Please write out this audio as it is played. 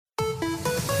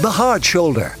The Hard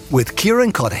Shoulder with Kieran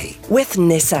with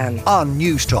Nissan on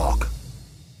News Talk.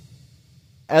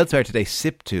 Elsewhere today,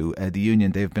 SIPTU, the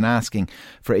union, they've been asking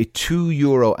for a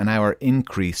 €2 an hour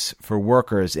increase for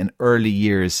workers in early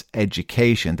years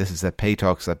education. This is a pay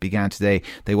talks that began today.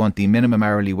 They want the minimum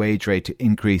hourly wage rate to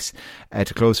increase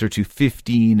to closer to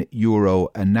 €15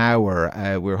 an hour.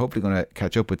 We're hopefully going to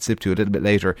catch up with SIPTU a little bit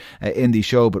later in the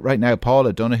show. But right now,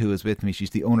 Paula Donoghue is with me. She's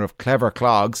the owner of Clever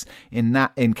Clogs in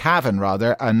Cavan,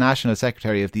 and National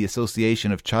Secretary of the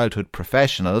Association of Childhood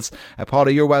Professionals.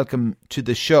 Paula, you're welcome to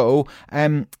the show.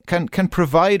 Can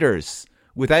providers,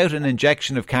 without an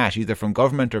injection of cash, either from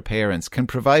government or parents, can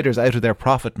providers out of their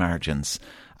profit margins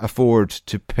afford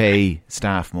to pay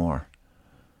staff more?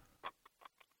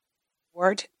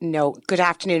 No. Good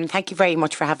afternoon, and thank you very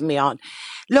much for having me on.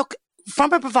 Look,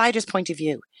 from a provider's point of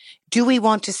view, do we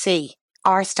want to see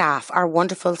our staff, our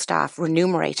wonderful staff,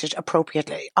 remunerated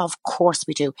appropriately? Of course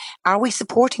we do. Are we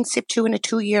supporting SIPTU in a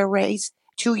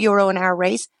 €2 an hour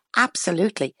raise?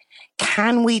 Absolutely.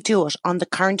 Can we do it on the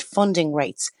current funding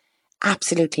rates?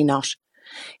 Absolutely not.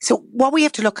 So what we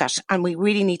have to look at, and we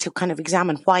really need to kind of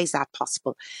examine, why is that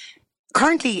possible?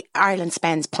 Currently, Ireland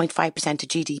spends 0.5% of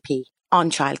GDP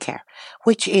on childcare,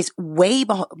 which is way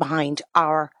behind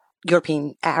our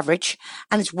European average.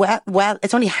 And it's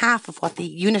it's only half of what the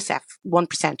UNICEF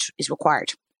 1% is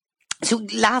required. So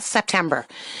last September,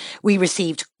 we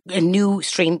received a new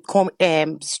streaming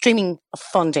of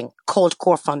funding called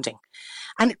core funding.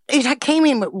 And it came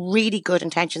in with really good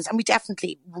intentions, and we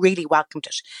definitely really welcomed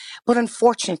it. But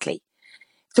unfortunately,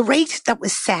 the rate that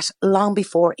was set long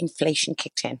before inflation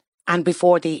kicked in and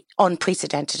before the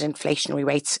unprecedented inflationary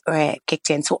rates kicked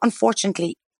in. So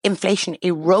unfortunately, inflation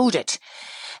eroded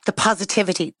the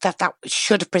positivity that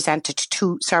should have presented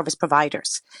to service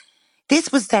providers.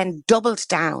 This was then doubled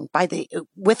down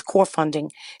with core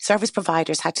funding. Service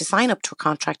providers had to sign up to a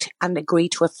contract and agree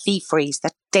to a fee freeze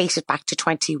that dated back to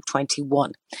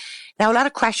 2021. Now, a lot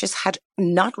of creches had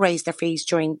not raised their fees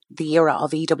during the era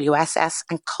of EWSS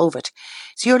and COVID.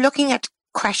 So you're looking at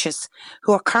creches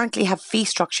who currently have fee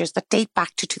structures that date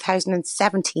back to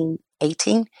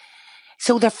 2017-18.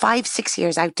 So they're 5-6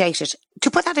 years outdated. To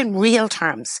put that in real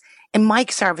terms, in my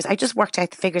service, I just worked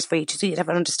out the figures for you so you'd have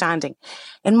an understanding.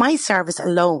 In my service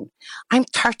alone, I'm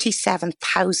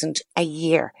 37,000 a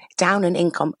year down in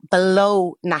income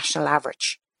below national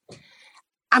average.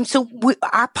 So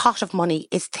our pot of money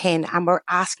is thin, and we're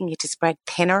asking it to spread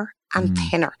thinner and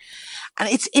thinner. And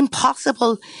it's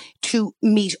impossible to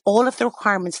meet all of the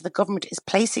requirements that the government is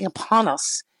placing upon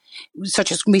us, such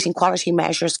as meeting quality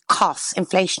measures, costs,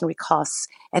 inflationary costs,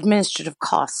 administrative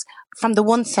costs, from the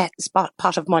one set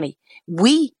pot of money.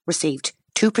 We received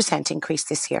 2% increase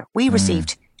this year. We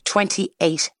received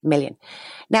 28 million.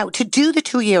 Now, to do the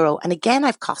 €2, and again,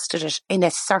 I've costed it in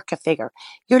a circa figure,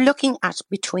 you're looking at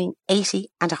between 80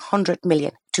 and 100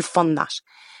 million to fund that.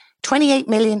 28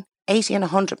 million, 80 and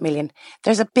 100 million.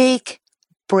 There's a big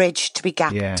bridge to be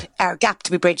gap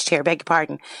to be bridged here, beg your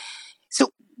pardon.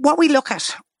 So what we look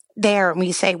at there, and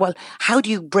we say, well, how do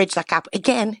you bridge that gap?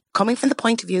 Again, coming from the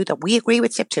point of view that we agree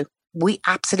with SIPTU. We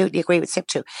absolutely agree with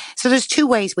SIPTU. So there's two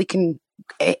ways we can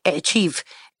achieve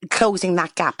closing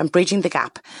that gap and bridging the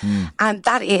gap. And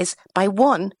that is by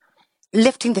one,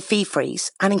 lifting the fee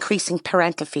freeze and increasing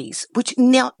parental fees, which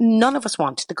none of us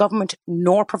want, the government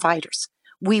nor providers.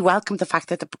 We welcome the fact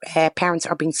that the parents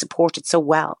are being supported so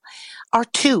well. Or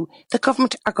two, the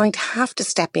government are going to have to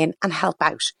step in and help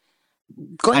out.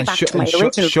 Going back to my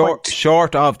original point.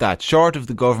 Short of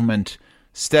the government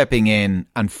stepping in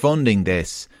and funding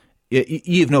this,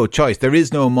 you have no choice. There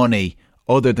is no money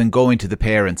other than going to the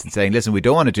parents and saying, listen, we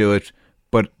don't want to do it,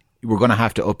 but we're going to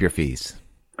have to up your fees.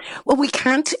 Well, we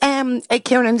can't,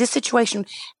 Kieran, in this situation,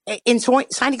 in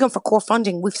signing up for core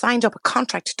funding, we've signed up a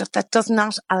contract that does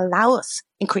not allow us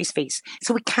increased fees.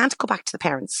 So we can't go back to the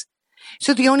parents.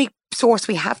 So the only source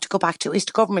we have to go back to is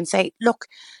to government and say, look,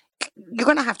 you're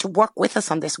going to have to work with us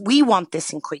on this. We want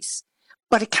this increase,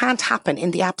 but it can't happen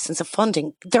in the absence of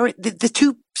funding. The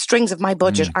two strings of my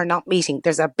budget are not meeting.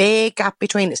 There's a big gap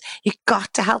between us. You've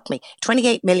got to help me.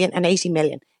 28 million and 80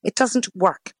 million. It doesn't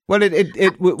work. Well,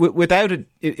 without it,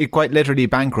 it quite literally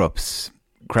bankrupts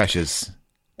creches,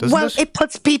 doesn't it? Well, it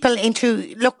puts people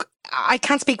into, look, I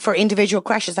can't speak for individual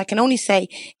creches. I can only say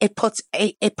it puts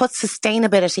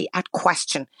sustainability at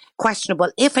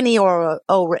questionable. If an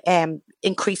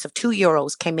increase of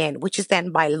 €2 came in, which is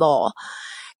then by law,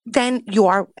 then you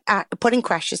are putting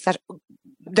creches that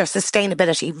their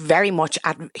sustainability very much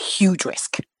at huge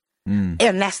risk,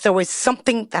 unless there was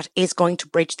something that is going to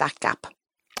bridge that gap.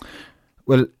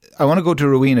 Well, I want to go to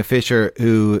Rowena Fisher,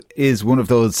 who is one of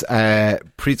those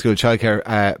preschool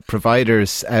childcare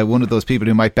providers, one of those people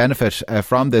who might benefit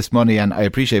from this money. And I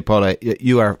appreciate, Paula,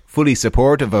 you are fully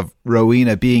supportive of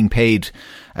Rowena being paid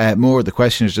more. The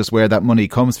question is just where that money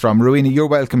comes from. Rowena, you're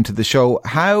welcome to the show.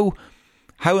 How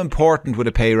important would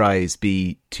a pay rise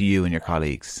be to you and your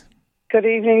colleagues? Good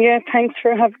evening. Yeah, thanks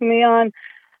for having me on.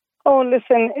 Oh,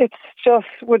 listen, it's just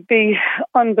would be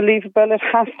unbelievable. It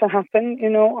has to happen. You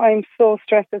know, I'm so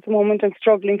stressed at the moment and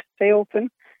struggling to stay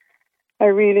open. I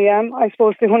really am. I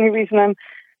suppose the only reason I'm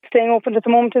staying open at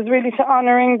the moment is really to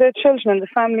honouring the children and the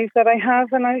families that I have.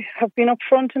 And I have been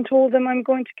upfront and told them I'm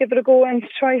going to give it a go and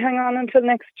try hang on until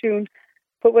next June.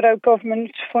 But without government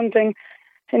funding,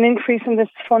 an increase in this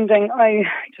funding, I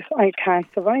can't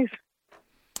survive.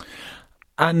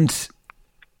 And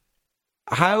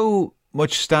how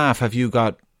much staff have you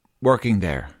got working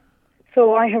there?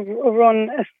 So I have run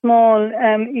a small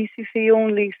ECC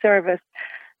only service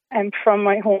from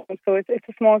my home. So it's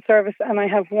a small service, and I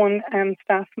have one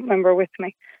staff member with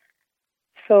me.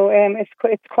 So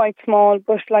it's quite small,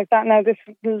 but like that now, this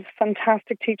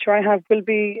fantastic teacher I have will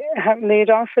be laid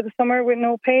off for the summer with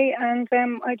no pay, and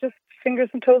I just fingers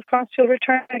and toes crossed she'll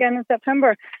return again in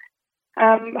September.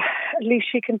 At least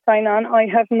she can sign on. I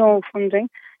have no funding.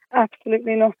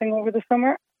 Absolutely nothing over the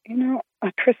summer. You know,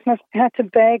 at Christmas I had to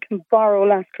beg and borrow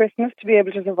last Christmas to be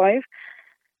able to survive.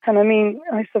 And I mean,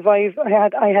 I survived.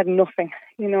 I had nothing.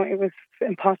 You know, it was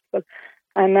impossible.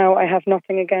 And now I have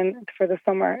nothing again for the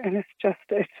summer, and it just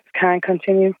can't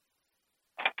continue.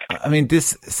 I mean,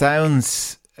 this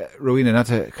sounds, Rowena, not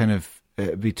to kind of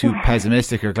be too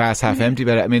pessimistic or glass half empty,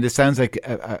 but I mean, this sounds like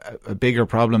a bigger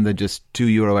problem than just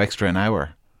 €2 extra an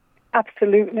hour.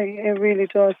 Absolutely, it really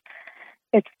does.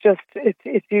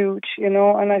 It's huge, you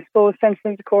know, and I suppose since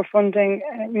the core funding,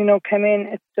 came in,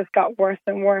 it's just got worse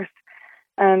and worse.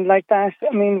 And like that,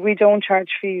 I mean, we don't charge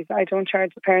fees. I don't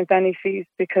charge the parents any fees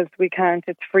because we can't.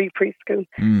 It's free preschool.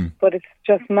 But it's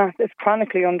just it's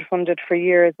chronically underfunded for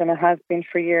years, and it has been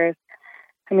for years.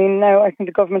 I mean, now I think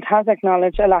the government has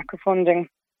acknowledged a lack of funding,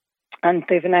 and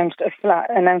they've announced a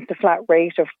flat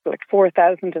rate of like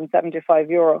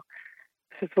 €4,075.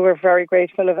 So we're very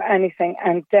grateful of anything,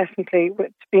 and definitely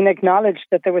it's been acknowledged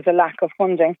that there was a lack of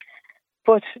funding.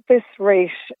 But this rate,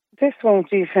 this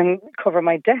won't even cover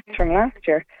my debt from last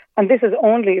year. And this is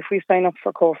only if we sign up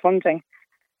for core funding.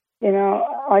 You know,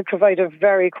 I provide a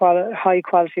very high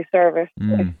quality service.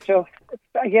 It's just,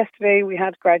 yesterday we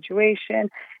had graduation.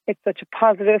 It's such a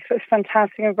positive,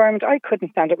 fantastic environment. I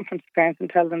couldn't stand up in front of parents and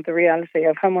tell them the reality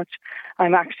of how much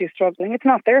I'm actually struggling. It's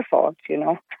not their fault, you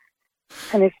know.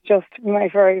 And it's just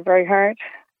very, very hard.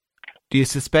 Do you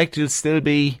suspect you'll still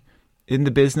be in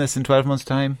the business in 12 months'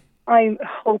 time? I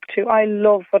hope to. I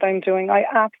love what I'm doing. I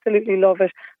absolutely love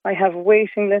it. I have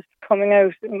waiting lists coming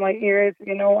out in my ears,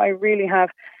 you know, I really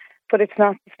have. But it's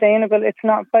not sustainable. It's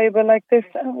not viable like this.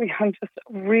 I'm just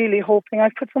really hoping.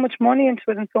 I've put so much money into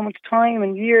it and so much time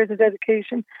and years of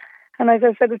dedication. And as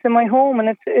I said, it's in my home and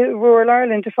it's rural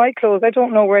Ireland. If I close, I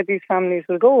don't know where these families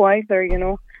will go either, you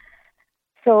know.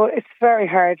 So it's very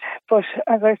hard. But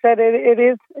as I said, it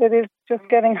is just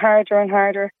getting harder and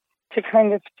harder to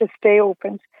kind of to stay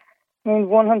open. I mean,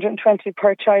 120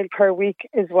 per child per week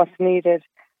is what's needed.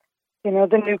 You know,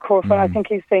 the new core fund, I think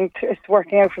he's saying it's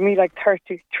working out for me like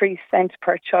 33 cents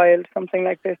per child, something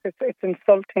like this. It's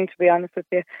insulting, to be honest with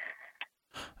you.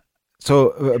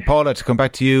 So, Paula, to come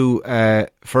back to you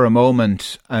for a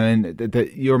moment, I mean,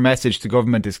 your message to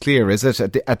government is clear, is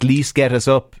it? At least get us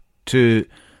up to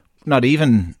not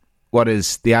even what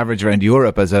is the average around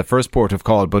Europe as a first port of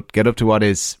call, but get up to what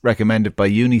is recommended by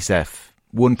UNICEF,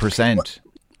 1%.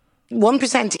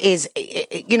 1% is,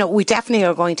 you know, we definitely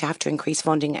are going to have to increase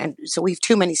funding. And so we've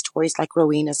too many stories like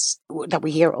Rowena's that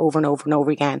we hear over and over and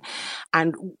over again.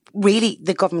 And really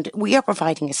the government, we are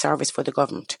providing a service for the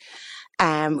government.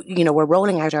 You know, we're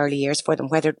rolling out early years for them,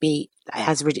 whether it be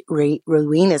as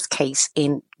Rowena's case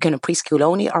in kind of preschool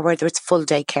only or whether it's full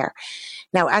day care.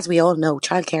 Now, as we all know,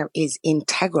 childcare is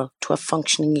integral to a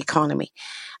functioning economy.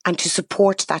 And to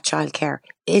support that childcare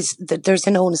is that there's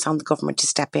an onus on the government to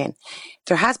step in.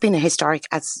 There has been a historic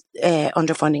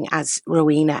underfunding, as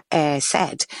Rowena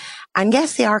said. And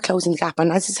yes, they are closing the gap.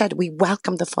 And as I said, we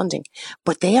welcome the funding,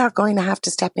 but they are going to have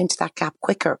to step into that gap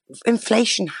quicker.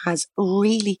 Inflation has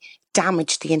really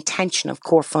damaged the intention of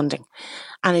core funding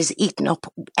and has eaten up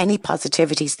any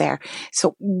positivities there.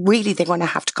 So really, they're going to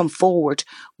have to come forward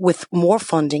with more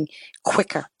funding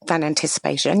quicker than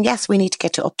anticipated. And yes, we need to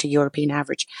get up to European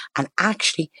average. And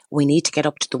actually, we need to get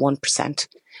up to the 1%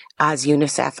 as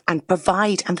UNICEF and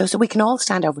provide, and so we can all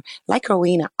stand over. Like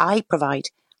Rowena, I provide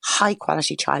high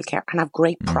quality childcare and have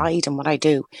great pride in what I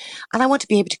do. And I want to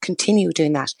be able to continue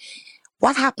doing that.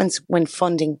 What happens when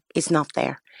funding is not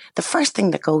there? The first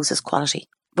thing that goes is quality.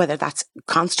 Whether that's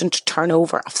constant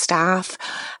turnover of staff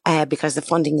because the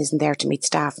funding isn't there to meet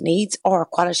staff needs, or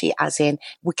quality as in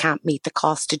we can't meet the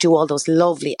cost to do all those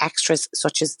lovely extras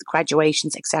such as the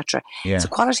graduations, etc. Yeah. So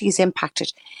quality is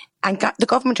impacted. And the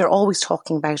government are always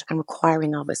talking about and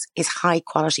requiring of us is high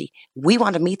quality. We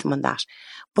want to meet them on that.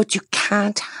 But you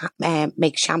can't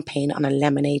make champagne on a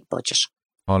lemonade budget.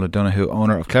 Paula Donoghue,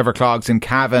 owner of Clever Clogs in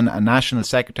Cavan and National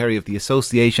Secretary of the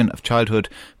Association of Childhood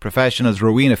Professionals.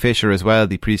 Rowena Fisher as well,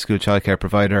 the preschool childcare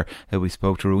provider. We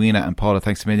spoke to Rowena and Paula.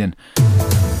 Thanks a million.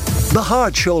 The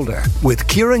Hard Shoulder with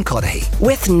Kieran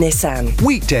With Nissan.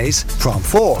 Weekdays from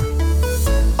 4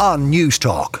 on News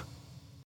Talk.